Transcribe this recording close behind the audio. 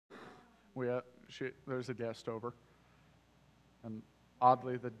There's a guest over, and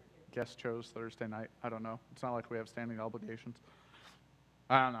oddly, the guest chose Thursday night. I don't know. It's not like we have standing obligations.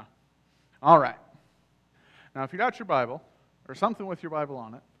 I don't know. All right. Now, if you got your Bible, or something with your Bible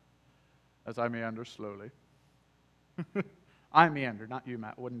on it, as I meander slowly. I meander, not you,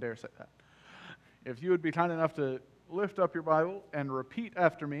 Matt. Wouldn't dare say that. If you would be kind enough to lift up your Bible and repeat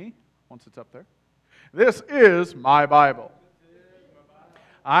after me, once it's up there. This is my Bible.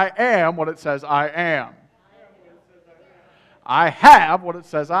 I am what it says I am. I have what it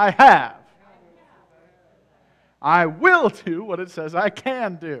says I have. I will do what it says I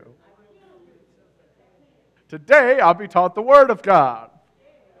can do. Today I'll be taught the Word of God.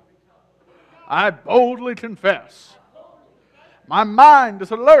 I boldly confess. My mind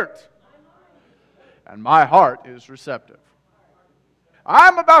is alert. And my heart is receptive.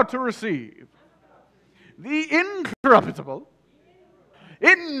 I'm about to receive the incorruptible,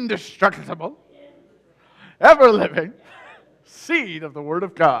 indestructible, ever-living seed of the Word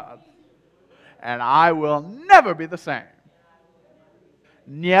of God. And I will never be the same.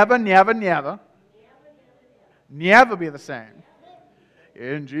 Never, never, never. Never be the same.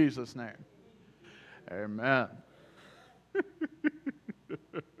 In Jesus' name. Amen.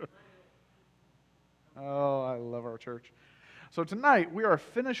 Oh, I love our church. So tonight we are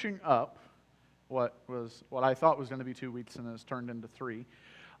finishing up what I thought was going to be 2 weeks and has turned into 3,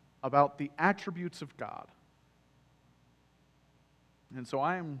 about the attributes of God. And so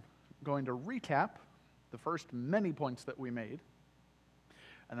I am going to recap the first many points that we made,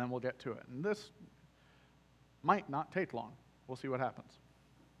 and then we'll get to it. And this might not take long. We'll see what happens.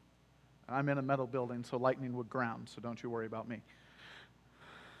 I'm in a metal building, so lightning would ground, so don't you worry about me.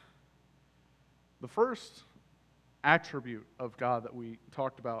 The first attribute of God that we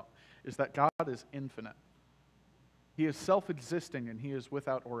talked about is that God is infinite. He is self-existing and He is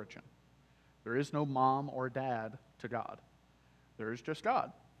without origin. There is no mom or dad to God. There is just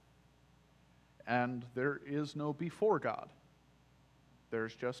God. And there is no before God.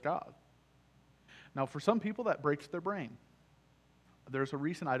 There's just God. Now, for some people, that breaks their brain. There's a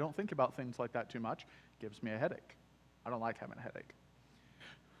reason I don't think about things like that too much. It gives me a headache. I don't like having a headache.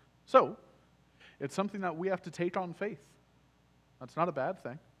 So, it's something that we have to take on faith. That's not a bad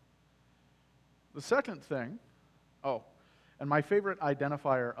thing. The second thing, and my favorite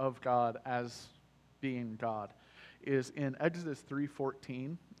identifier of God as being God is in Exodus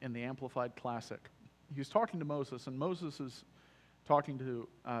 3:14 in the Amplified Classic. He's talking to Moses, and Moses is talking to,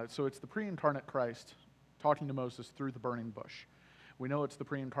 so it's the pre-incarnate Christ talking to Moses through the burning bush. We know it's the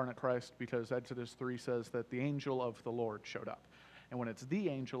pre-incarnate Christ because Exodus 3 says that the angel of the Lord showed up. And when it's the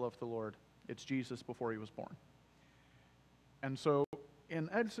angel of the Lord, it's Jesus before he was born. And so in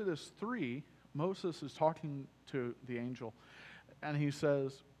Exodus 3, Moses is talking to the angel, and he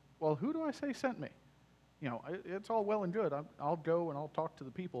says, well, who do I say sent me? You know, it's all well and good. I'll go and I'll talk to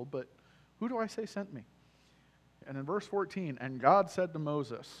the people, but who do I say sent me? And in verse 14, and God said to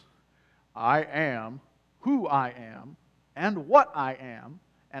Moses, I am who I am, and what I am,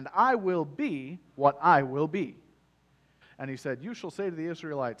 and I will be what I will be. And he said, you shall say to the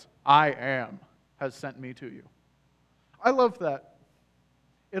Israelites, I am has sent me to you. I love that.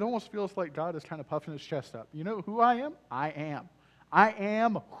 It almost feels like God is kind of puffing his chest up. You know who I am? I am. I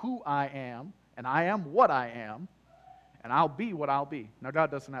am who I am, and I am what I am, and I'll be what I'll be. Now,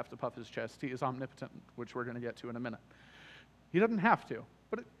 God doesn't have to puff his chest. He is omnipotent, which we're going to get to in a minute. He doesn't have to,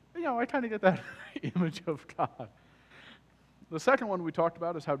 but I kind of get that image of God. The second one we talked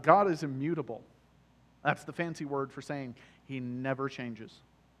about is how God is immutable. That's the fancy word for saying he never changes.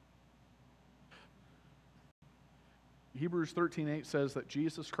 Hebrews 13:8 says that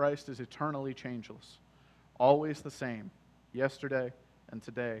Jesus Christ is eternally changeless, always the same, yesterday and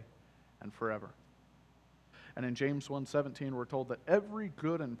today and forever. And in James 1:17, we're told that every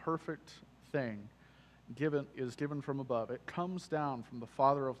good and perfect thing is given from above. It comes down from the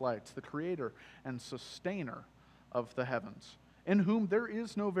Father of lights, the creator and sustainer of the heavens, in whom there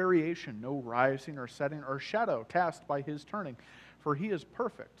is no variation, no rising or setting or shadow cast by his turning, for he is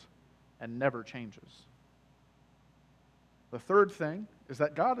perfect and never changes. The third thing is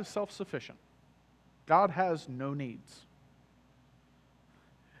that God is self-sufficient. God has no needs.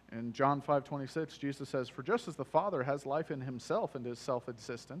 In John 5:26, Jesus says, for just as the Father has life in himself and is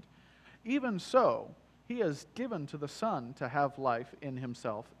self-existent, even so he has given to the Son to have life in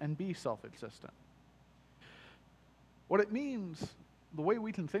himself and be self-existent. What it means, the way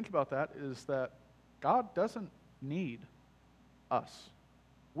we can think about that is that God doesn't need us.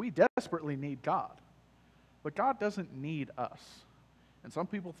 We desperately need God, but God doesn't need us. And some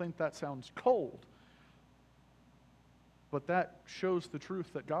people think that sounds cold. But that shows the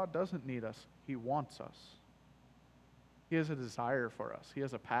truth that God doesn't need us. He wants us. He has a desire for us. He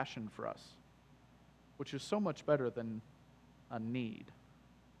has a passion for us, which is so much better than a need.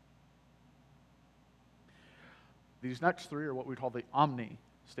 These next three are what we call the omni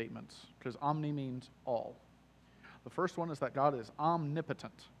statements, because omni means all. The first one is that God is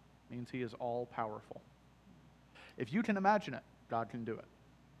omnipotent, means he is all powerful. If you can imagine it, God can do it.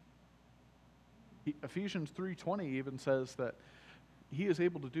 Ephesians 3:20 even says that he is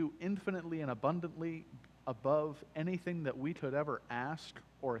able to do infinitely and abundantly above anything that we could ever ask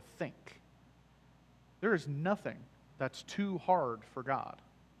or think. There is nothing that's too hard for God.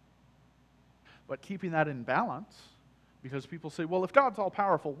 But keeping that in balance, because people say, well, if God's all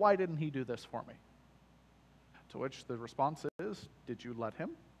powerful, why didn't he do this for me? To which the response is, did you let him?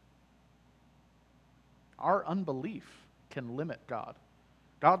 Our unbelief can limit God.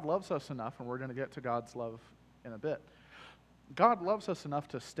 God loves us enough, and we're going to get to God's love in a bit. God loves us enough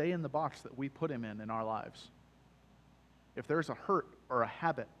to stay in the box that we put him in our lives. If there's a hurt or a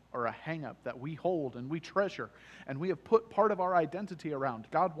habit or a hang-up that we hold and we treasure and we have put part of our identity around,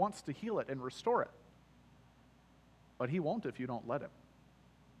 God wants to heal it and restore it. But he won't if you don't let him.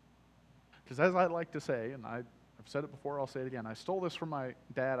 Because as I like to say, and I've said it before, I'll say it again, I stole this from my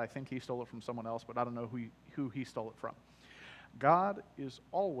dad. I think he stole it from someone else, but I don't know who he stole it from. God is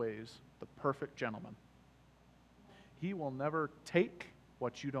always the perfect gentleman. He will never take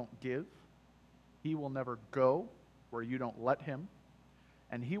what you don't give. He will never go where you don't let him.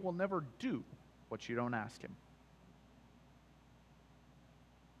 And he will never do what you don't ask him.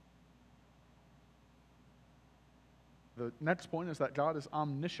 The next point is that God is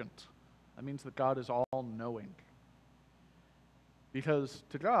omniscient. That means that God is all-knowing. Because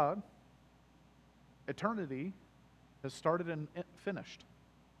to God, eternity has started and finished.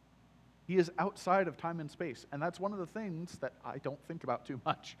 He is outside of time and space. And that's one of the things that I don't think about too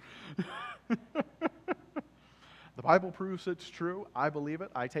much. The Bible proves it's true. I believe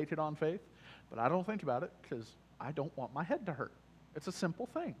it. I take it on faith. But I don't think about it because I don't want my head to hurt. It's a simple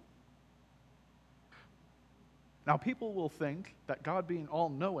thing. Now, people will think that God being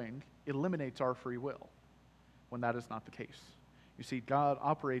all-knowing eliminates our free will, when that is not the case. You see, God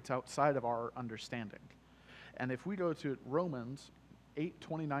operates outside of our understanding. And if we go to Romans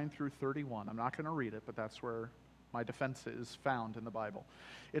 8:29 through 31, I'm not going to read it, but that's where my defense is found in the Bible.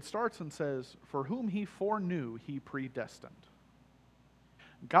 It starts and says, "For whom he foreknew, he predestined."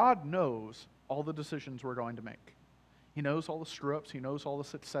 God knows all the decisions we're going to make. He knows all the screw-ups. He knows all the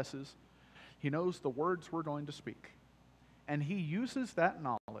successes. He knows the words we're going to speak. And he uses that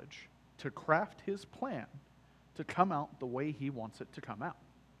knowledge to craft his plan to come out the way he wants it to come out,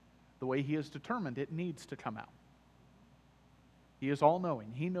 the way he has determined it needs to come out. He is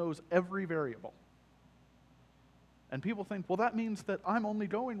all-knowing. He knows every variable. And people think, well, that means that I'm only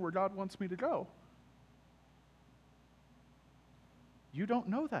going where God wants me to go. You don't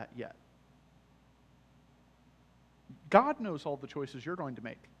know that yet. God knows all the choices you're going to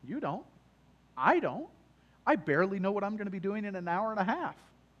make. You don't. I don't. I barely know what I'm going to be doing in an hour and a half.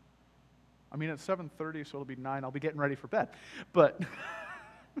 I mean, it's 7:30, so it'll be 9. I'll be getting ready for bed. But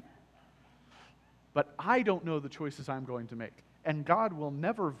I don't know the choices I'm going to make. And God will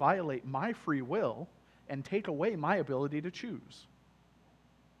never violate my free will and take away my ability to choose.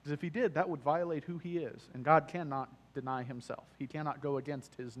 Because if he did, that would violate who he is. And God cannot deny himself. He cannot go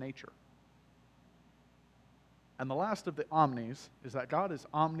against his nature. And the last of the omnis is that God is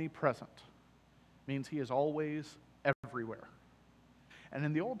omnipresent. Means he is always everywhere. And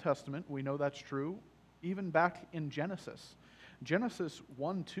in the Old Testament, we know that's true even back in Genesis. Genesis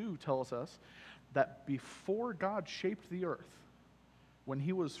 1:2 tells us that before God shaped the earth, when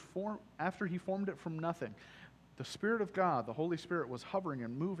he was after he formed it from nothing, the Spirit of God, the Holy Spirit, was hovering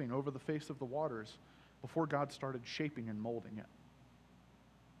and moving over the face of the waters before God started shaping and molding it.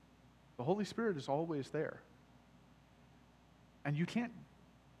 The Holy Spirit is always there. And you can't,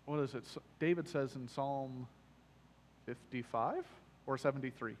 what is it? David says in Psalm 55 or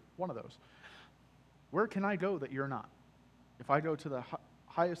 73, one of those. Where can I go that you're not? If I go to the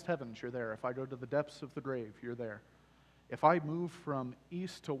highest heavens, you're there. If I go to the depths of the grave, you're there. If I move from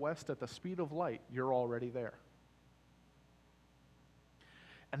east to west at the speed of light, you're already there.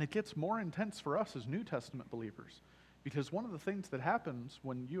 And it gets more intense for us as New Testament believers, because one of the things that happens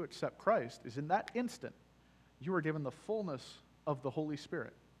when you accept Christ is in that instant, you are given the fullness of the Holy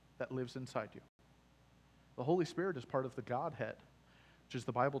Spirit that lives inside you. The Holy Spirit is part of the Godhead, which is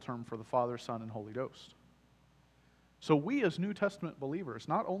the Bible term for the Father, Son, and Holy Ghost. So we as New Testament believers,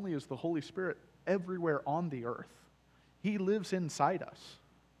 not only is the Holy Spirit everywhere on the earth, he lives inside us.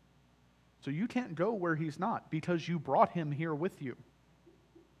 So you can't go where he's not because you brought him here with you.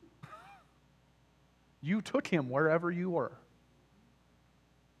 You took him wherever you were.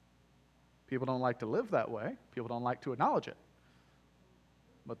 People don't like to live that way. People don't like to acknowledge it.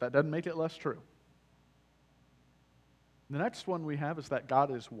 But that doesn't make it less true. The next one we have is that God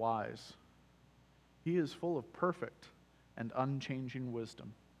is wise. He is full of perfect and unchanging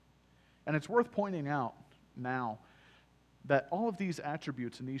wisdom. And it's worth pointing out now that all of these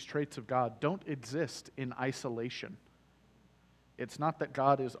attributes and these traits of God don't exist in isolation. It's not that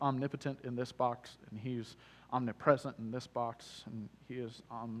God is omnipotent in this box and he's omnipresent in this box and he is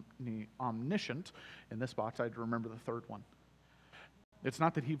omniscient in this box. I'd remember the third one. It's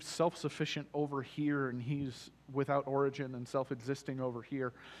not that he's self-sufficient over here and he's without origin and self-existing over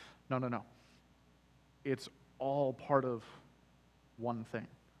here. No. It's all part of one thing.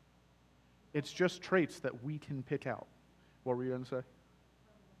 It's just traits that we can pick out. What were you going to say?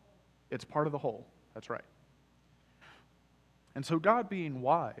 It's part of the whole. That's right. And so God being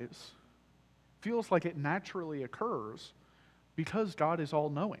wise feels like it naturally occurs because God is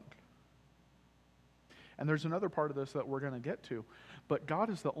all-knowing. And there's another part of this that we're going to get to. But God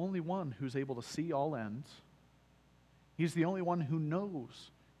is the only one who's able to see all ends. He's the only one who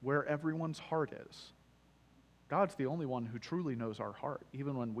knows where everyone's heart is. God's the only one who truly knows our heart,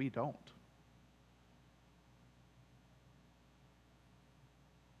 even when we don't.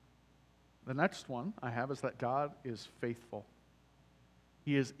 The next one I have is that God is faithful.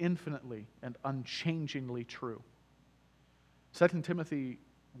 He is infinitely and unchangingly true. 2 Timothy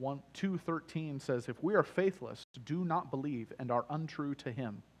 2:13 says, if we are faithless, do not believe, and are untrue to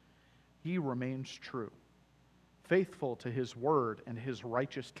him, he remains true, faithful to his word and his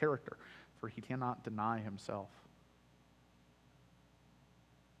righteous character, for he cannot deny himself.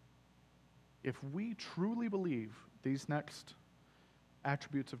 If we truly believe these next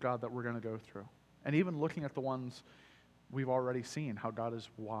attributes of God that we're going to go through, and even looking at the ones we've already seen, how God is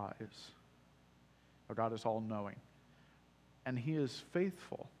wise, how God is all-knowing, and he is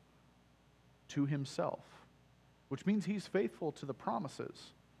faithful to himself, which means he's faithful to the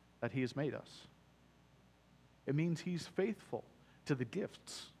promises that he has made us. It means he's faithful to the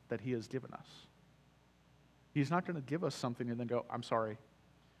gifts that he has given us. He's not going to give us something and then go, I'm sorry,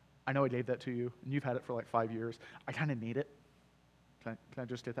 I know I gave that to you, and you've had it for like 5 years. I kind of need it. Can I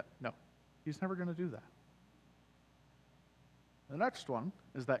just get that? No, he's never going to do that. The next one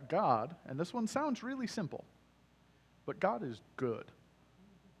is that God, and this one sounds really simple, but God is good.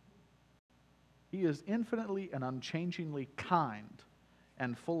 He is infinitely and unchangingly kind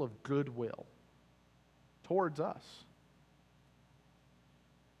and full of goodwill towards us.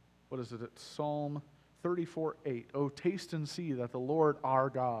 What is it? It's Psalm 34:8. Oh, taste and see that the Lord our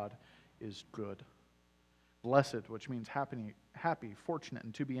God is good. Blessed, which means happy, fortunate,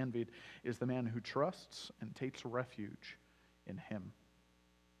 and to be envied, is the man who trusts and takes refuge in him.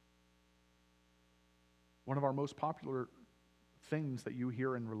 One of our most popular things that you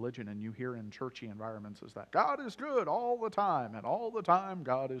hear in religion and you hear in churchy environments is that God is good all the time, and all the time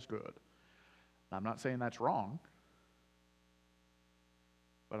God is good. I'm not saying that's wrong,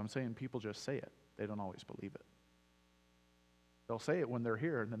 but I'm saying people just say it. They don't always believe it. They'll say it when they're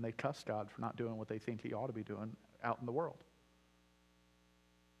here, and then they cuss God for not doing what they think he ought to be doing out in the world.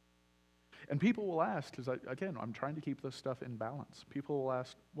 And people will ask, because again, I'm trying to keep this stuff in balance. People will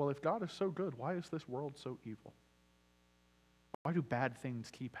ask, well, if God is so good, why is this world so evil? Why do bad things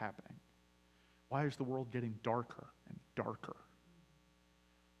keep happening? Why is the world getting darker and darker?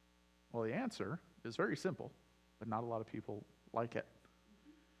 Well, the answer is very simple, but not a lot of people like it.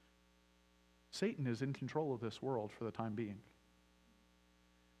 Satan is in control of this world for the time being.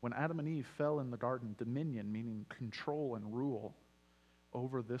 When Adam and Eve fell in the garden, dominion, meaning control and rule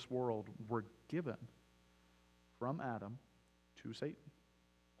over this world, were given from Adam to Satan.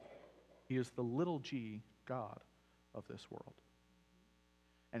 He is the little g God of this world.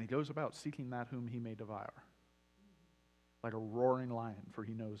 And he goes about seeking that whom he may devour, like a roaring lion, for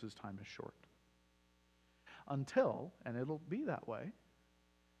he knows his time is short. Until, and it'll be that way,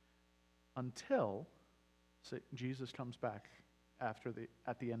 until Jesus comes back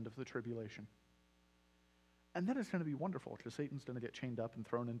at the end of the tribulation. And then it's going to be wonderful, because Satan's going to get chained up and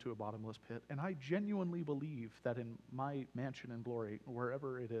thrown into a bottomless pit. And I genuinely believe that in my mansion in glory,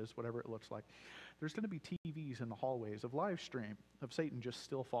 wherever it is, whatever it looks like, there's going to be TVs in the hallways of live stream of Satan just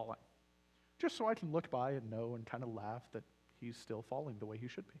still falling. Just so I can look by and know and kind of laugh that he's still falling the way he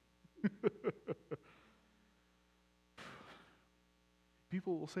should be.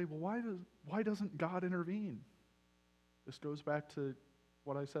 People will say, well, why doesn't God intervene? This goes back to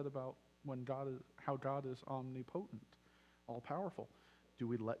what I said about how God is omnipotent, all-powerful. Do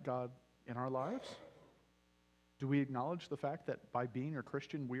we let God in our lives? Do we acknowledge the fact that by being a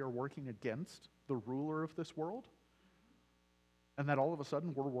Christian, we are working against the ruler of this world? And that all of a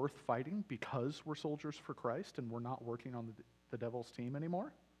sudden we're worth fighting because we're soldiers for Christ and we're not working on the devil's team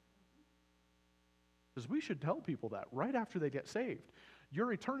anymore? Because we should tell people that right after they get saved.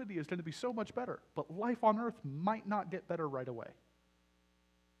 Your eternity is going to be so much better, but life on earth might not get better right away.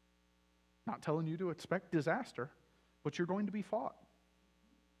 Not telling you to expect disaster, but you're going to be fought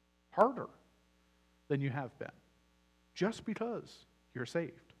harder than you have been just because you're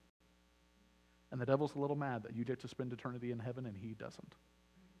saved. And the devil's a little mad that you get to spend eternity in heaven and he doesn't.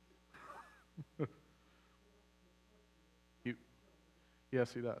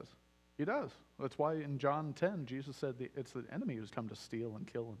 Yes, he does. He does. That's why in John 10, Jesus said it's the enemy who's come to steal and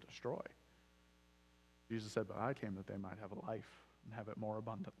kill and destroy. Jesus said, but I came that they might have a life and have it more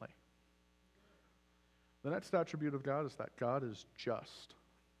abundantly. The next attribute of God is that God is just.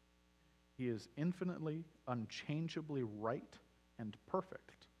 He is infinitely, unchangeably right and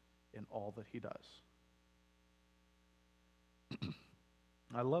perfect in all that he does.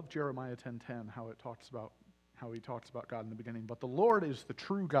 I love Jeremiah 10:10, how he talks about God in the beginning. But the Lord is the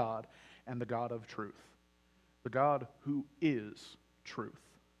true God and the God of truth, the God who is truth.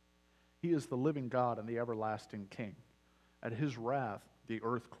 He is the living God and the everlasting King. At his wrath, the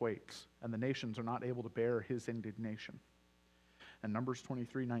earth quakes, and the nations are not able to bear his indignation. And Numbers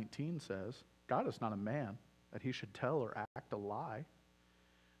 23:19 says, God is not a man that he should tell or act a lie.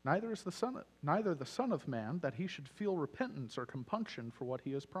 Neither the Son of Man that he should feel repentance or compunction for what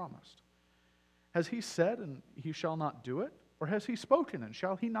he has promised. Has he said and he shall not do it? Or has he spoken and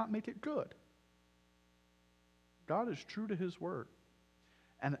shall he not make it good? God is true to his word.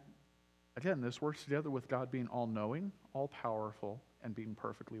 And again, this works together with God being all-knowing, all-powerful, and being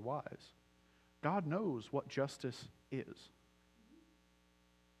perfectly wise. God knows what justice is.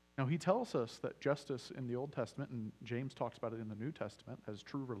 Now, he tells us that justice in the Old Testament, and James talks about it in the New Testament as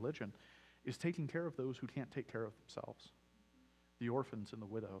true religion, is taking care of those who can't take care of themselves, the orphans and the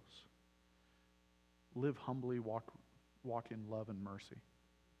widows. Live humbly, walk in love and mercy.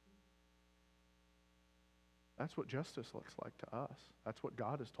 That's what justice looks like to us. That's what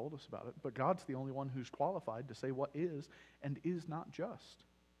God has told us about it. But God's the only one who's qualified to say what is and is not just.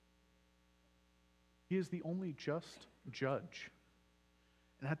 He is the only just judge.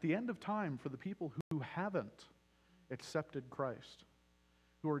 And at the end of time, for the people who haven't accepted Christ,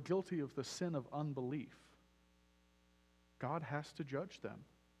 who are guilty of the sin of unbelief, God has to judge them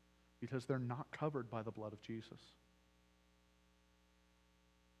because they're not covered by the blood of Jesus.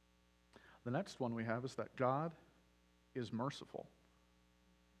 The next one we have is that God is merciful.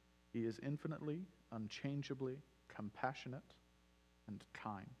 He is infinitely, unchangeably compassionate and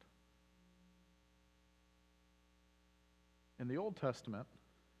kind. In the Old Testament,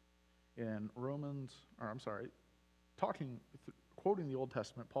 quoting the Old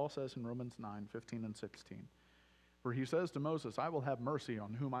Testament, Paul says in Romans 9:15 and 16, for he says to Moses, I will have mercy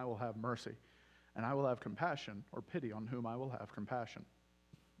on whom I will have mercy, and I will have compassion or pity on whom I will have compassion.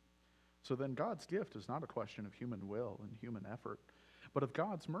 So then God's gift is not a question of human will and human effort, but of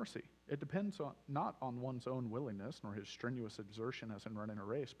God's mercy. It depends not on one's own willingness nor his strenuous exertion as in running a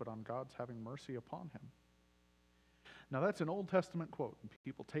race, but on God's having mercy upon him. Now that's an Old Testament quote, and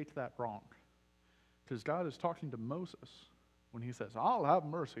people take that wrong. Because God is talking to Moses when he says, I'll have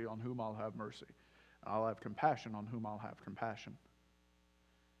mercy on whom I'll have mercy. I'll have compassion on whom I'll have compassion.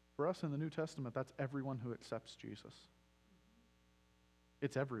 For us in the New Testament, that's everyone who accepts Jesus.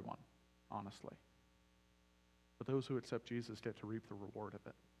 It's everyone, honestly. But those who accept Jesus get to reap the reward of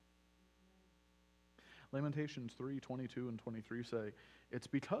it. Lamentations 3:22 and 23 say, it's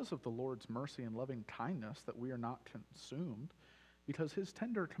because of the Lord's mercy and loving kindness that we are not consumed, because his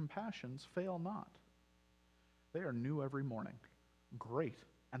tender compassions fail not. They are new every morning. Great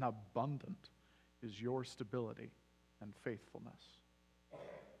and abundant is your stability and faithfulness.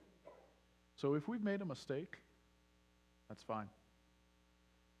 So if we've made a mistake, that's fine.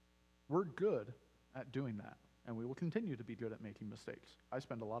 We're good at doing that, and we will continue to be good at making mistakes. I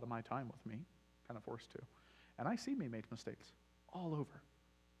spend a lot of my time with me, kind of forced to, and I see me make mistakes all over.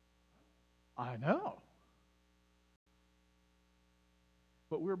 I know.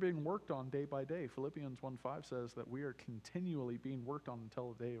 But we're being worked on day by day. Philippians 1:5 says that we are continually being worked on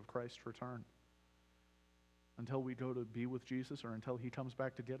until the day of Christ's return. Until we go to be with Jesus or until he comes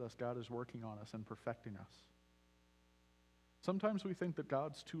back to get us, God is working on us and perfecting us. Sometimes we think that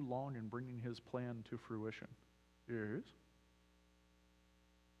God's too long in bringing his plan to fruition. Yes?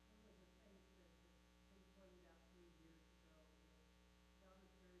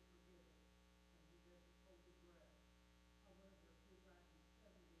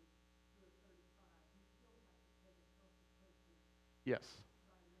 Yes,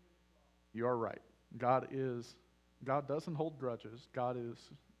 you are right. God doesn't hold grudges. God is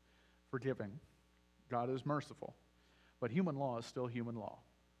forgiving. God is merciful. But human law is still human law.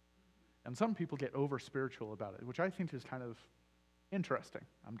 And some people get over spiritual about it, which I think is kind of interesting.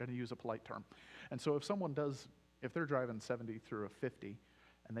 I'm going to use a polite term. And so if they're driving 70 through a 50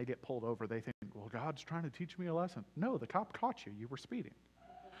 and they get pulled over, they think, well, God's trying to teach me a lesson. No, the cop caught you. You were speeding.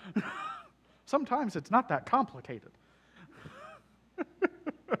 Sometimes it's not that complicated.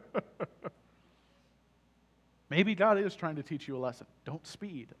 Maybe God is trying to teach you a lesson. Don't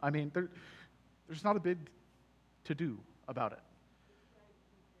speed. I mean, there's not a big to-do about it.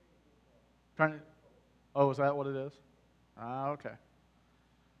 Oh, is that what it is? Okay.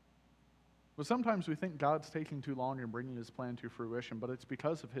 But sometimes we think God's taking too long in bringing his plan to fruition, but it's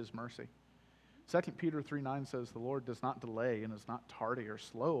because of his mercy. 2 Peter 3:9 says, the Lord does not delay and is not tardy or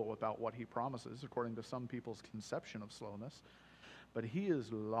slow about what he promises, according to some people's conception of slowness, but he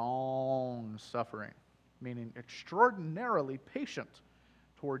is long-suffering, meaning extraordinarily patient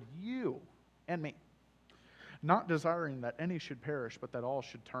toward you and me, not desiring that any should perish, but that all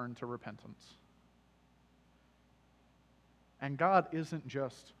should turn to repentance. And God isn't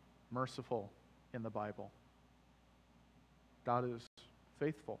just merciful in the Bible. God is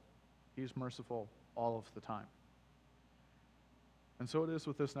faithful. He's merciful all of the time. And so it is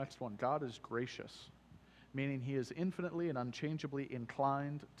with this next one. God is gracious, meaning he is infinitely and unchangeably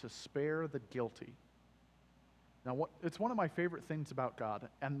inclined to spare the guilty. Now, it's one of my favorite things about God,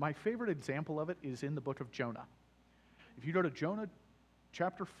 and my favorite example of it is in the book of Jonah. If you go to Jonah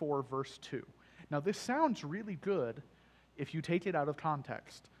chapter 4, verse 2. Now, this sounds really good if you take it out of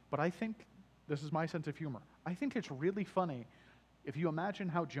context, but I think, this is my sense of humor, I think it's really funny if you imagine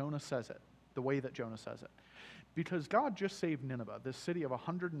how Jonah says it, the way that Jonah says it. Because God just saved Nineveh, this city of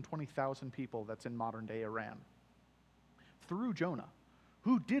 120,000 people that's in modern-day Iran, through Jonah,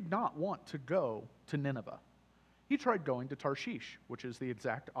 who did not want to go to Nineveh. He tried going to Tarshish, which is the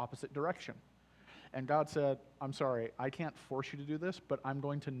exact opposite direction. And God said, I'm sorry, I can't force you to do this, but I'm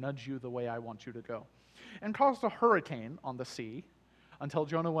going to nudge you the way I want you to go. And caused a hurricane on the sea until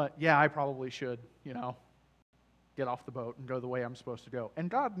Jonah went, yeah, I probably should, get off the boat and go the way I'm supposed to go. And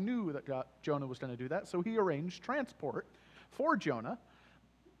God knew that Jonah was going to do that, so he arranged transport for Jonah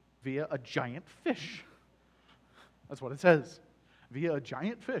via a giant fish. That's what it says. Via a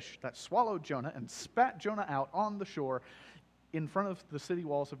giant fish that swallowed Jonah and spat Jonah out on the shore in front of the city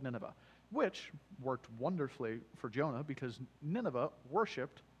walls of Nineveh, which worked wonderfully for Jonah because Nineveh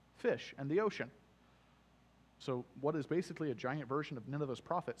worshipped fish and the ocean. So what is basically a giant version of Nineveh's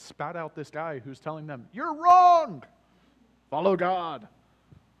prophet spat out this guy who's telling them, you're wrong! Follow God.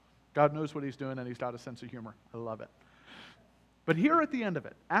 God knows what he's doing, and he's got a sense of humor. I love it. But here at the end of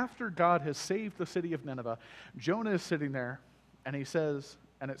it, after God has saved the city of Nineveh, Jonah is sitting there, and it says,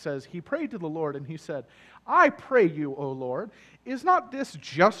 he prayed to the Lord, and he said, I pray you, O Lord, is not this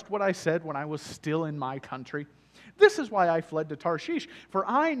just what I said when I was still in my country? This is why I fled to Tarshish, for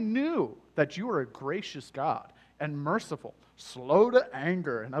I knew that you are a gracious God and merciful, slow to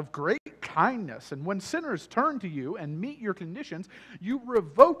anger, and of great kindness. And when sinners turn to you and meet your conditions, you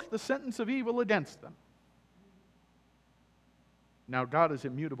revoke the sentence of evil against them. Now, God is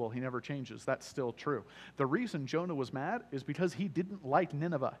immutable. He never changes. That's still true. The reason Jonah was mad is because he didn't like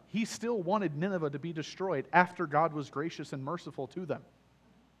Nineveh. He still wanted Nineveh to be destroyed after God was gracious and merciful to them.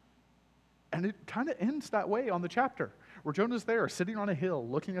 And it kind of ends that way on the chapter, where Jonah's there, sitting on a hill,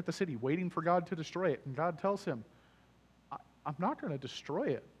 looking at the city, waiting for God to destroy it. And God tells him, I'm not going to destroy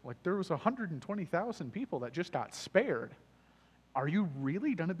it. Like, there was 120,000 people that just got spared. Are you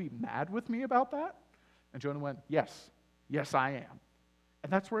really going to be mad with me about that? And Jonah went, yes, I am.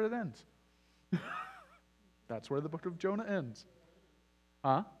 And that's where it ends. That's where the book of Jonah ends.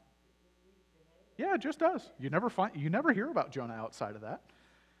 Huh? Yeah, it just does. You never hear about Jonah outside of that.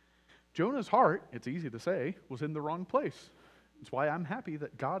 Jonah's heart, it's easy to say, was in the wrong place. It's why I'm happy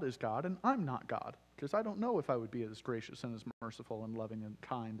that God is God and I'm not God, because I don't know if I would be as gracious and as merciful and loving and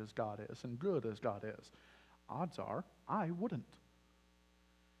kind as God is and good as God is. Odds are I wouldn't.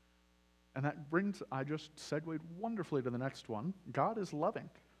 And I just segued wonderfully to the next one. God is loving.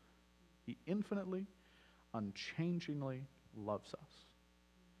 He infinitely, unchangingly loves us.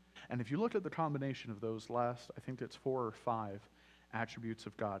 And if you look at the combination of those last, I think it's 4 or 5 attributes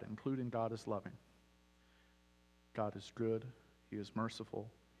of God, including God is loving. God is good. He is merciful.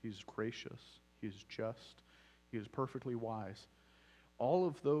 He is gracious. He is just. He is perfectly wise. All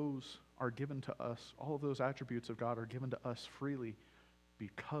of those are given to us. All of those attributes of God are given to us freely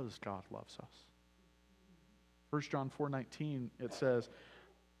because God loves us. 1 John 4:19, it says,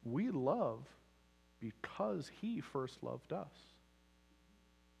 we love because he first loved us.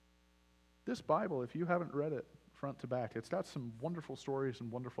 this Bible, if you haven't read it front to back, it's got some wonderful stories and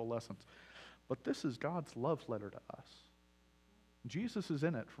wonderful lessons. But this is God's love letter to us. Jesus is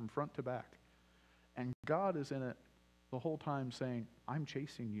in it from front to back. And God is in it the whole time saying, I'm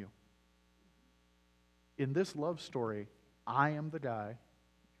chasing you. In this love story, I am the guy,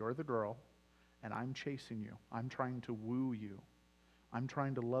 you're the girl, and I'm chasing you. I'm trying to woo you. I'm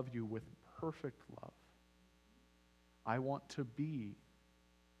trying to love you with perfect love. I want to be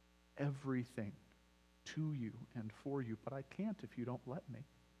everything to you and for you, but I can't if you don't let me.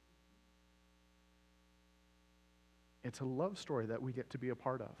 It's a love story that we get to be a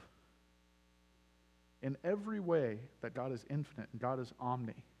part of. In every way that God is infinite and God is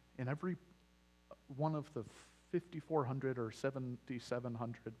omni, in every one of the 5,400 or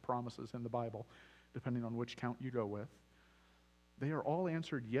 7,700 promises in the Bible, depending on which count you go with, they are all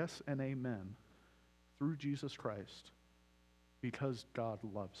answered yes and amen through Jesus Christ because God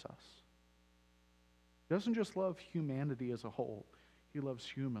loves us. He doesn't just love humanity as a whole. He loves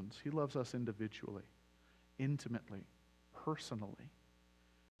humans. He loves us individually, intimately, personally,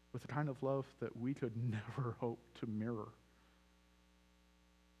 with the kind of love that we could never hope to mirror.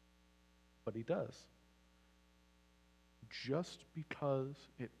 But he does, just because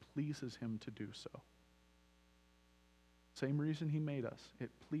it pleases him to do so. Same reason he made us,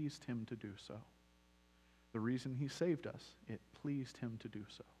 it pleased him to do so. The reason he saved us, it pleased him to do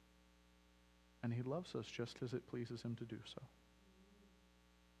so. And he loves us just because it pleases him to do so.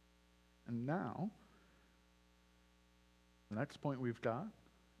 And now, the next point we've got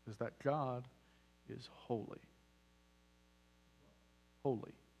is that God is holy.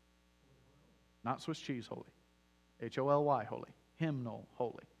 Holy. Not Swiss cheese holy. H-O-L-Y holy. Hymnal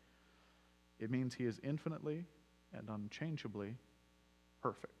holy. It means he is infinitely and unchangeably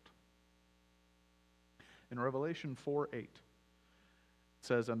perfect. In Revelation 4:8, it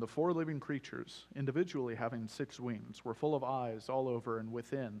says, and the four living creatures, individually having 6 wings, were full of eyes all over and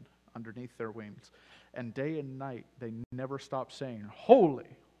within, underneath their wings. And day and night they never stopped saying, holy,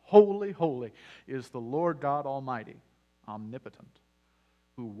 holy, holy is the Lord God Almighty, omnipotent,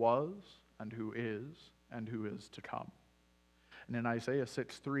 who was and who is to come. And in Isaiah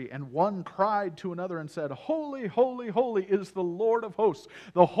 6:3, and one cried to another and said, holy, holy, holy is the Lord of hosts.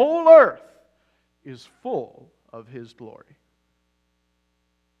 The whole earth is full of his glory.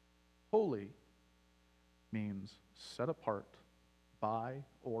 Holy means set apart by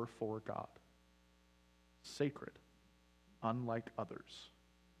or for God. Sacred, unlike others.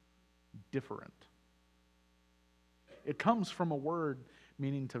 Different. It comes from a word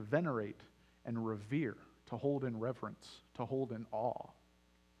meaning to venerate and revere, to hold in reverence, to hold in awe.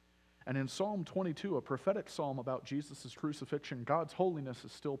 And in Psalm 22, a prophetic psalm about Jesus' crucifixion, God's holiness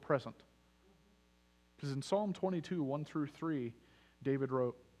is still present. Because in Psalm 22, 1 through 3, David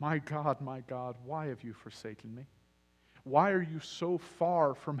wrote, my God, why have you forsaken me? Why are you so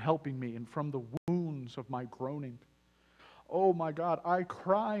far from helping me and from the wounds of my groaning? Oh my God, I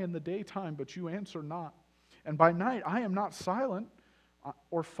cry in the daytime, but you answer not. And by night I am not silent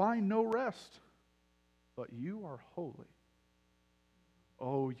or find no rest. But you are holy.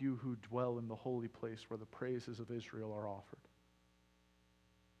 Oh, you who dwell in the holy place where the praises of Israel are offered.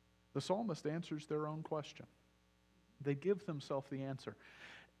 The psalmist answers their own question. They give themselves the answer.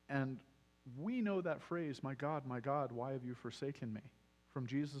 And we know that phrase, my God, why have you forsaken me? From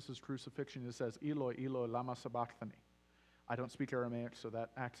Jesus' crucifixion, it says, Eloi, Eloi, lama sabachthani. I don't speak Aramaic, so that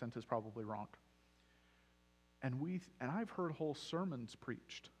accent is probably wrong. And I've heard whole sermons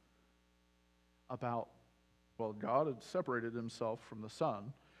preached about, well, God had separated himself from the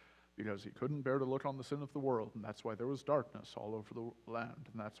Son because he couldn't bear to look on the sin of the world, and that's why there was darkness all over the land,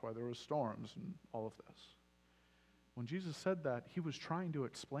 and that's why there was storms and all of this. When Jesus said that, he was trying to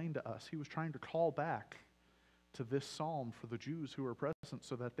explain to us, he was trying to call back to this psalm for the Jews who were present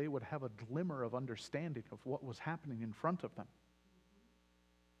so that they would have a glimmer of understanding of what was happening in front of them.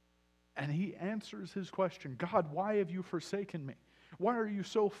 And he answers his question, God, why have you forsaken me? Why are you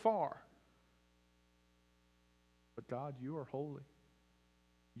so far? But God, you are holy.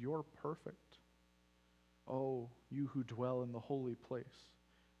 You're perfect. Oh, you who dwell in the holy place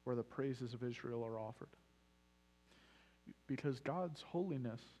where the praises of Israel are offered. Because God's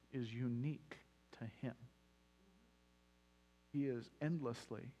holiness is unique to him. He is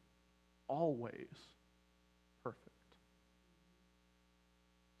endlessly, always perfect.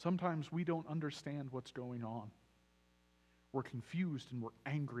 Sometimes we don't understand what's going on. We're confused and we're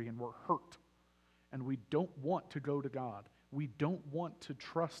angry and we're hurt. And we don't want to go to God. We don't want to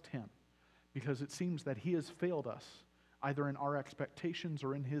trust him because it seems that he has failed us either in our expectations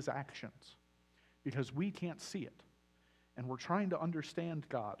or in his actions because we can't see it. And we're trying to understand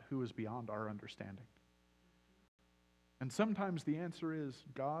God, who is beyond our understanding. And sometimes the answer is,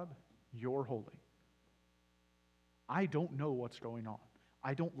 God, you're holy. I don't know what's going on.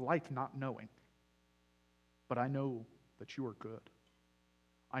 I don't like not knowing. But I know that you are good.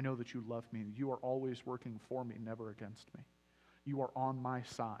 I know that you love me. You are always working for me, never against me. You are on my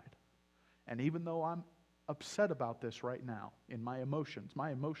side. And even though I'm upset about this right now in my emotions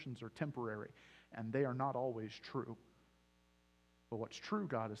are temporary, and they are not always true. But what's true,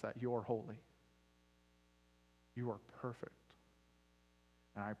 God, is that you're holy. You are perfect.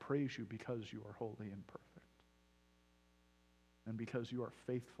 And I praise you because you are holy and perfect. And because you are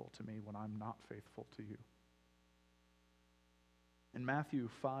faithful to me when I'm not faithful to you. In Matthew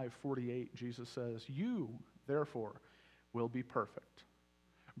 5:48, Jesus says, you, therefore, will be perfect,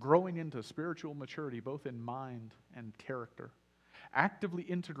 growing into spiritual maturity both in mind and character, actively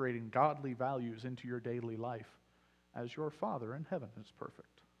integrating godly values into your daily life as your Father in heaven is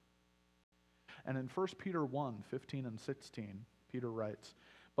perfect. And in 1 Peter 1:15 and 16, Peter writes,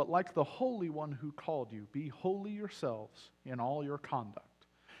 but like the Holy One who called you, be holy yourselves in all your conduct.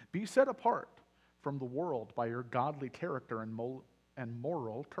 Be set apart from the world by your godly character and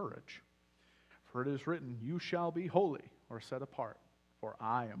moral courage. For it is written, you shall be holy or set apart, for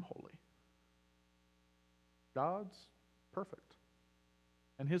I am holy. God's perfect,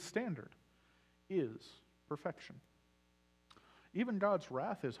 and his standard is perfection. Even God's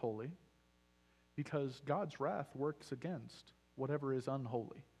wrath is holy because God's wrath works against whatever is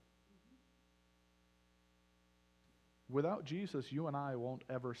unholy. Without Jesus, you and I won't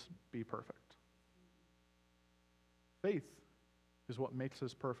ever be perfect. Faith is what makes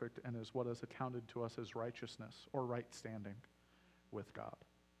us perfect and is what is accounted to us as righteousness or right standing with God.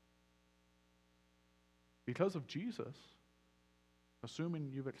 Because of Jesus, assuming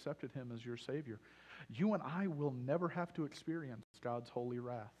you've accepted him as your Savior, you and I will never have to experience God's holy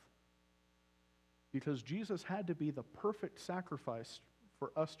wrath. Because Jesus had to be the perfect sacrifice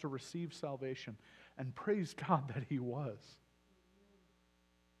for us to receive salvation. And praise God that he was.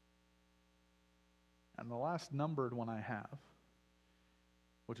 And the last numbered one I have,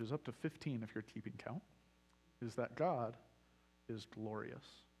 which is up to 15 if you're keeping count, is that God is glorious.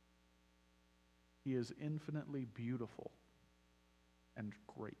 He is infinitely beautiful and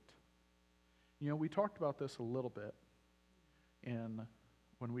great. You know, we talked about this a little bit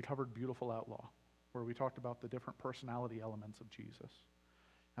when we covered Beautiful Outlaw, where we talked about the different personality elements of Jesus.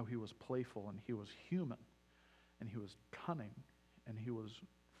 How he was playful, and he was human, and he was cunning, and he was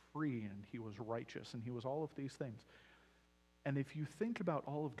free, and he was righteous, and he was all of these things. And if you think about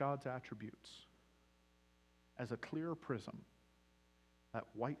all of God's attributes as a clear prism that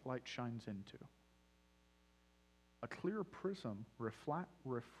white light shines into, a clear prism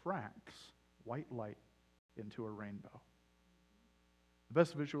refracts white light into a rainbow. The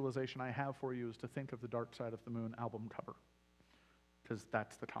best visualization I have for you is to think of the Dark Side of the Moon album cover, because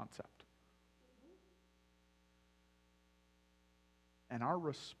that's the concept. And our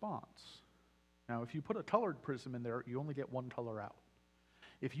response, now if you put a colored prism in there, you only get one color out.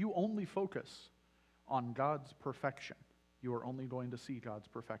 If you only focus on God's perfection, you are only going to see God's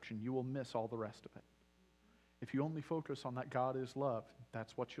perfection. You will miss all the rest of it. If you only focus on that God is love,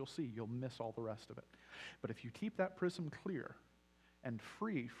 that's what you'll see. You'll miss all the rest of it. But if you keep that prism clear and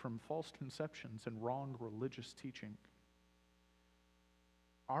free from false conceptions and wrong religious teaching,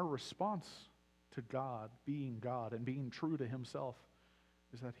 our response to God and being true to himself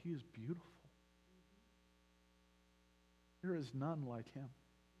is that he is beautiful. There is none like him.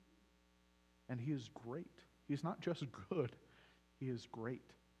 And he is great. He's not just good, he is great.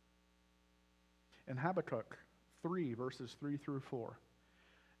 In Habakkuk 3, verses 3 through 4,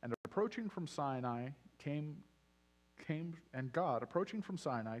 and approaching from Sinai God, approaching from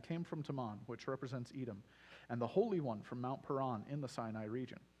Sinai, came from Teman, which represents Edom, and the Holy One from Mount Paran in the Sinai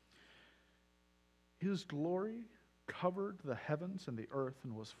region. His glory covered the heavens and the earth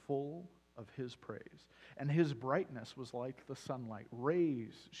and was full of his praise. And his brightness was like the sunlight.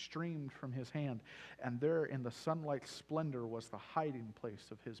 Rays streamed from his hand, and there in the sunlight splendor was the hiding place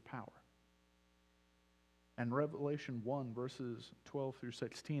of his power. And Revelation 1, verses 12 through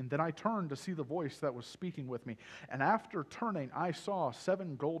 16, then I turned to see the voice that was speaking with me. And after turning, I saw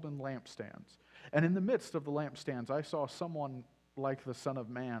 7 golden lampstands. And in the midst of the lampstands, I saw someone like the Son of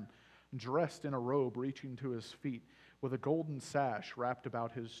Man, dressed in a robe reaching to his feet, with a golden sash wrapped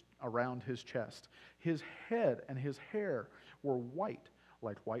around his chest. His head and his hair were white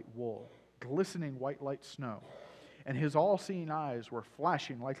like white wool, glistening white like snow. And his all-seeing eyes were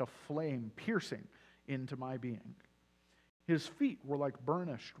flashing like a flame, piercing into my being. His feet were like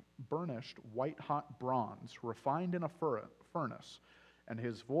burnished white-hot bronze, refined in a furnace, and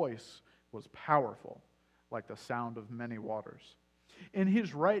his voice was powerful, like the sound of many waters. In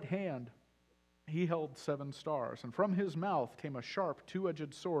his right hand he held 7 stars, and from his mouth came a sharp,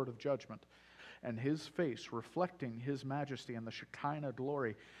 two-edged sword of judgment. And his face, reflecting his majesty and the Shekinah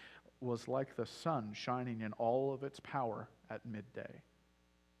glory, was like the sun shining in all of its power at midday.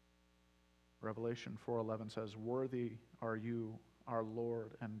 Revelation 4:11 says, "Worthy are you, our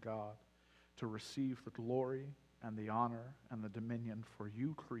Lord and God, to receive the glory and the honor and the dominion, for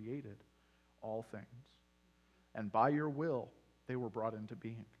you created all things. And by your will they were brought into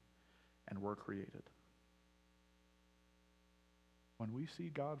being and were created." When we see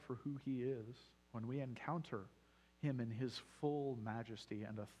God for who he is, when we encounter him in his full majesty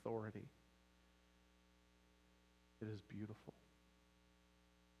and authority, it is beautiful.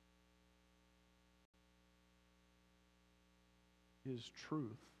 His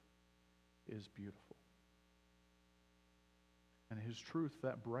truth is beautiful. And his truth,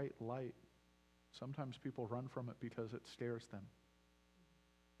 that bright light, sometimes people run from it because it scares them.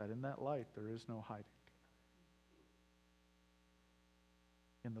 That in that light there is no hiding.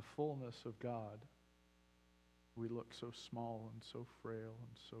 In the fullness of God, we look so small and so frail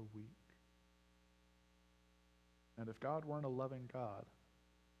and so weak. And if God weren't a loving God,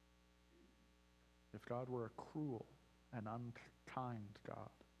 if God were a cruel and unkind God,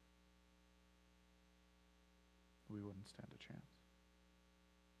 we wouldn't stand a chance.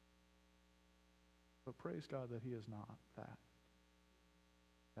 But praise God that he is not that.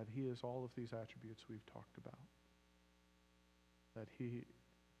 That he is all of these attributes we've talked about. That he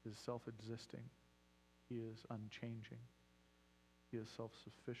is self-existing. He is unchanging. He is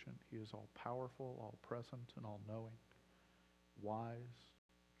self-sufficient. He is all-powerful, all-present, and all-knowing. Wise,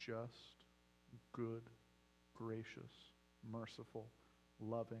 just, good, gracious, merciful,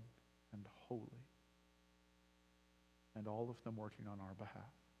 loving, and holy. And all of them working on our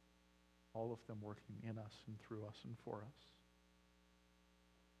behalf. All of them working in us and through us and for us.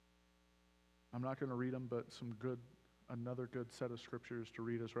 I'm not going to read them, but another good set of scriptures to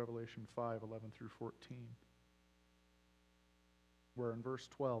read is Revelation 5:11 through 14. Where in verse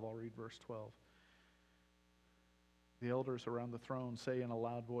 12, I'll read verse 12. The elders around the throne say in a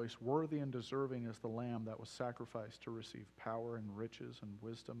loud voice, "Worthy and deserving is the Lamb that was sacrificed to receive power and riches and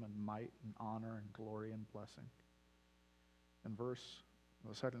wisdom and might and honor and glory and blessing." In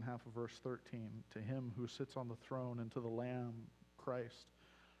the second half of verse 13, "To him who sits on the throne and to the Lamb, Christ,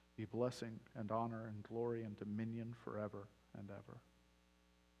 be blessing and honor and glory and dominion forever and ever."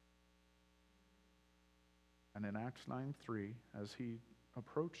 And in Acts 9:3, as he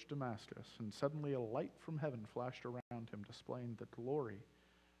approached Damascus, and suddenly a light from heaven flashed around him, displaying the glory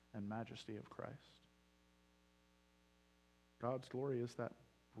and majesty of Christ. God's glory is that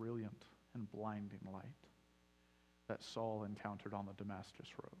brilliant and blinding light that Saul encountered on the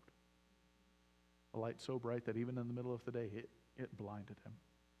Damascus road. A light so bright that even in the middle of the day, it blinded him.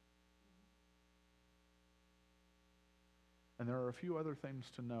 And there are a few other things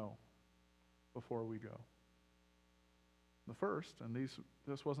to know before we go. The first, and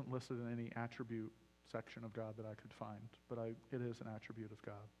this wasn't listed in any attribute section of God that I could find, but it is an attribute of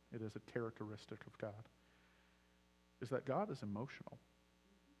God. It is a characteristic of God, is that God is emotional.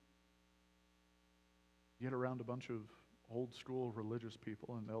 You get around a bunch of old school religious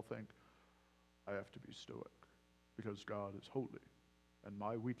people and they'll think, "I have to be stoic because God is holy and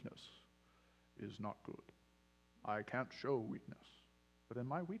my weakness is not good. I can't show weakness, but in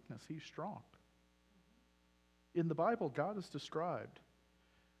my weakness he's strong." In the Bible, God is described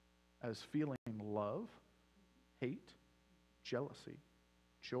as feeling love, hate, jealousy,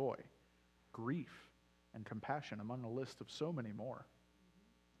 joy, grief, and compassion, among a list of so many more.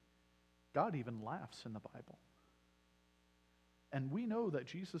 God even laughs in the Bible. And we know that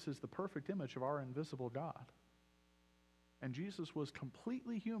Jesus is the perfect image of our invisible God. And Jesus was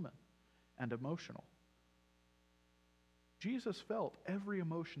completely human and emotional. Jesus felt every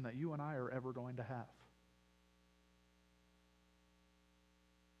emotion that you and I are ever going to have.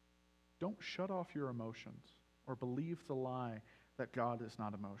 Don't shut off your emotions or believe the lie that God is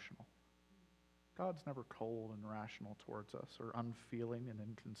not emotional. God's never cold and rational towards us or unfeeling and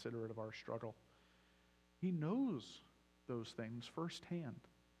inconsiderate of our struggle. He knows those things firsthand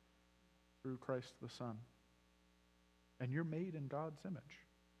through Christ the Son. And you're made in God's image.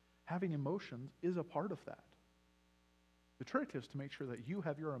 Having emotions is a part of that. The trick is to make sure that you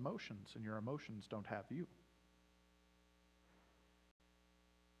have your emotions and your emotions don't have you.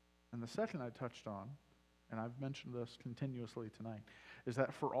 And the second I touched on, and I've mentioned this continuously tonight, is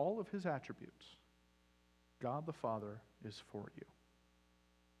that for all of his attributes, God the Father is for you.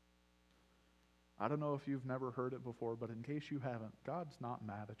 I don't know if you've never heard it before, but in case you haven't, God's not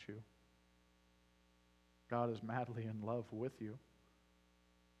mad at you. God is madly in love with you.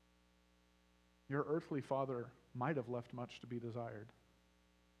 Your earthly father might have left much to be desired.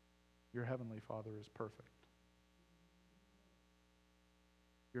 Your heavenly Father is perfect.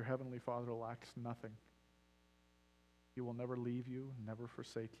 Your heavenly Father lacks nothing. He will never leave you, never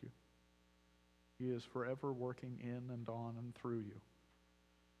forsake you. He is forever working in and on and through you,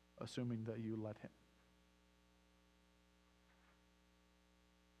 assuming that you let him.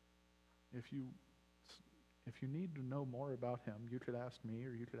 If you need to know more about him, you could ask me,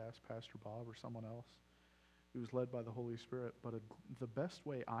 or you could ask Pastor Bob or someone else who's led by the Holy Spirit. But the best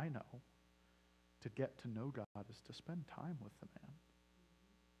way I know to get to know God is to spend time with the man.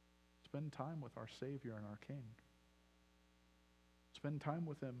 Spend time with our Savior and our King. Spend time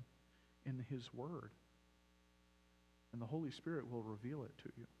with him in his Word. And the Holy Spirit will reveal it to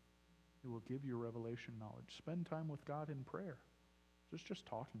you. He will give you revelation knowledge. Spend time with God in prayer. Just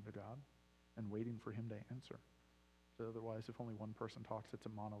talking to God and waiting for him to answer. So otherwise, if only one person talks, it's a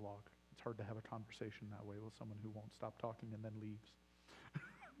monologue. It's hard to have a conversation that way with someone who won't stop talking and then leaves.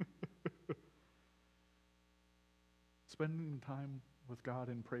 Spending time with God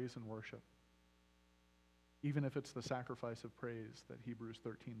in praise and worship, even if it's the sacrifice of praise that Hebrews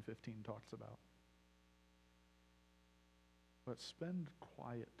 13:15 talks about. But spend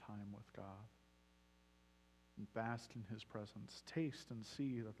quiet time with God and bask in his presence. Taste and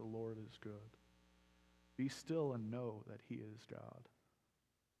see that the Lord is good. Be still and know that he is God.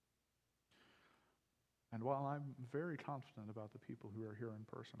 And while I'm very confident about the people who are here in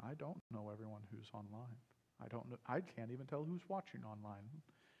person, I don't know everyone who's online. I can't even tell who's watching online.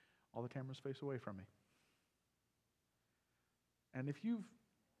 All the cameras face away from me. And if you've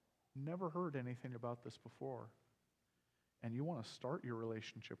never heard anything about this before, and you want to start your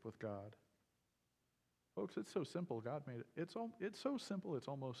relationship with God, folks, it's so simple. God made it. It's so simple, it's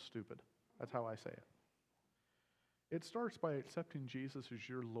almost stupid. That's how I say it. It starts by accepting Jesus as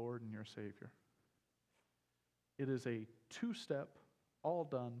your Lord and your Savior. It is a two-step,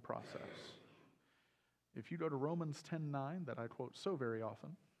 all-done process. If you go to Romans 10:9, that I quote so very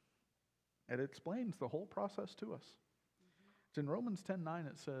often, it explains the whole process to us. It's in Romans 10:9,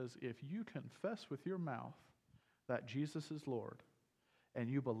 it says, if you confess with your mouth that Jesus is Lord, and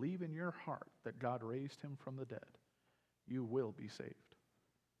you believe in your heart that God raised him from the dead, you will be saved.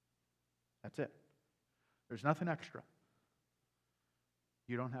 That's it. There's nothing extra.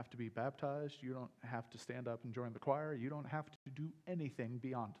 You don't have to be baptized. You don't have to stand up and join the choir. You don't have to do anything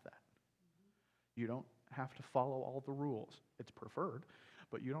beyond that. You don't have to follow all the rules. It's preferred,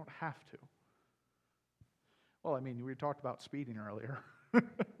 but you don't have to. Well, I mean, we talked about speeding earlier.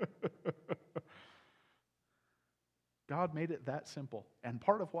 God made it that simple. And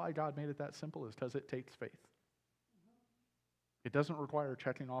part of why God made it that simple is because it takes faith. It doesn't require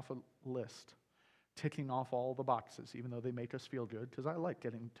checking off a list, ticking off all the boxes, even though they make us feel good, because I like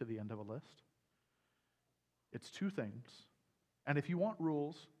getting to the end of a list. It's two things. And if you want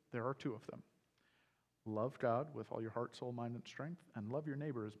rules, there are two of them. Love God with all your heart, soul, mind, and strength, and love your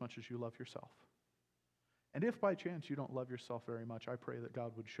neighbor as much as you love yourself. And if by chance you don't love yourself very much, I pray that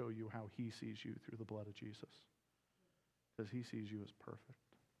God would show you how he sees you through the blood of Jesus. Because he sees you as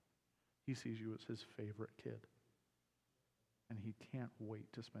perfect. He sees you as his favorite kid. And he can't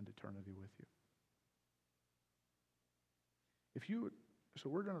wait to spend eternity with you. So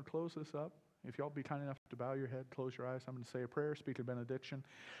we're going to close this up. If y'all be kind enough to bow your head, close your eyes, I'm going to say a prayer, speak a benediction.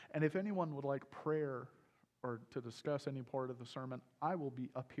 And if anyone would like prayer or to discuss any part of the sermon, I will be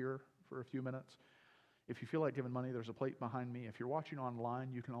up here for a few minutes. If you feel like giving money, there's a plate behind me. If you're watching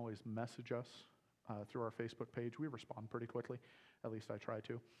online, you can always message us through our Facebook page. We respond pretty quickly. At least I try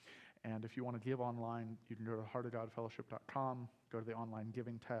to. And if you want to give online, you can go to heartofgodfellowship.com, go to the online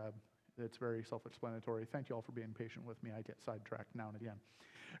giving tab. It's very self-explanatory. Thank you all for being patient with me. I get sidetracked now and again.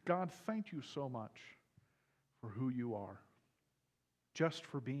 God, thank you so much for who you are, just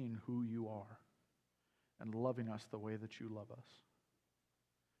for being who you are and loving us the way that you love us.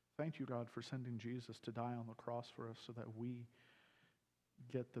 Thank you, God, for sending Jesus to die on the cross for us so that we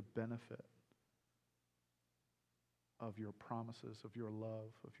get the benefit of your promises, of your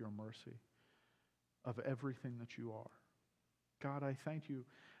love, of your mercy, of everything that you are. God, I thank you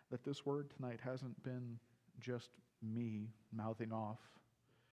that this word tonight hasn't been just me mouthing off,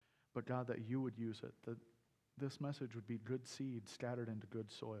 but God, that you would use it, that this message would be good seed scattered into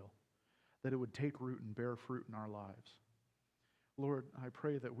good soil, that it would take root and bear fruit in our lives. Lord, I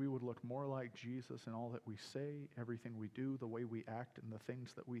pray that we would look more like Jesus in all that we say, everything we do, the way we act, and the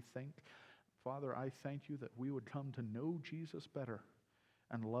things that we think, Father, I thank you that we would come to know Jesus better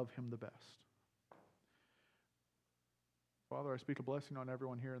and love him the best. Father, I speak a blessing on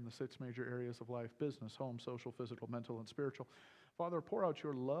everyone here in the 6 major areas of life: business, home, social, physical, mental, and spiritual. Father, pour out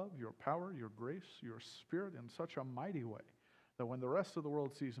your love, your power, your grace, your spirit in such a mighty way that when the rest of the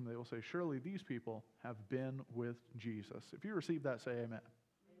world sees them, they will say, surely these people have been with Jesus. If you receive that, say amen. Amen.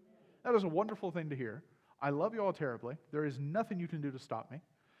 That is a wonderful thing to hear. I love you all terribly. There is nothing you can do to stop me.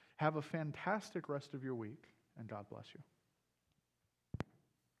 Have a fantastic rest of your week, and God bless you.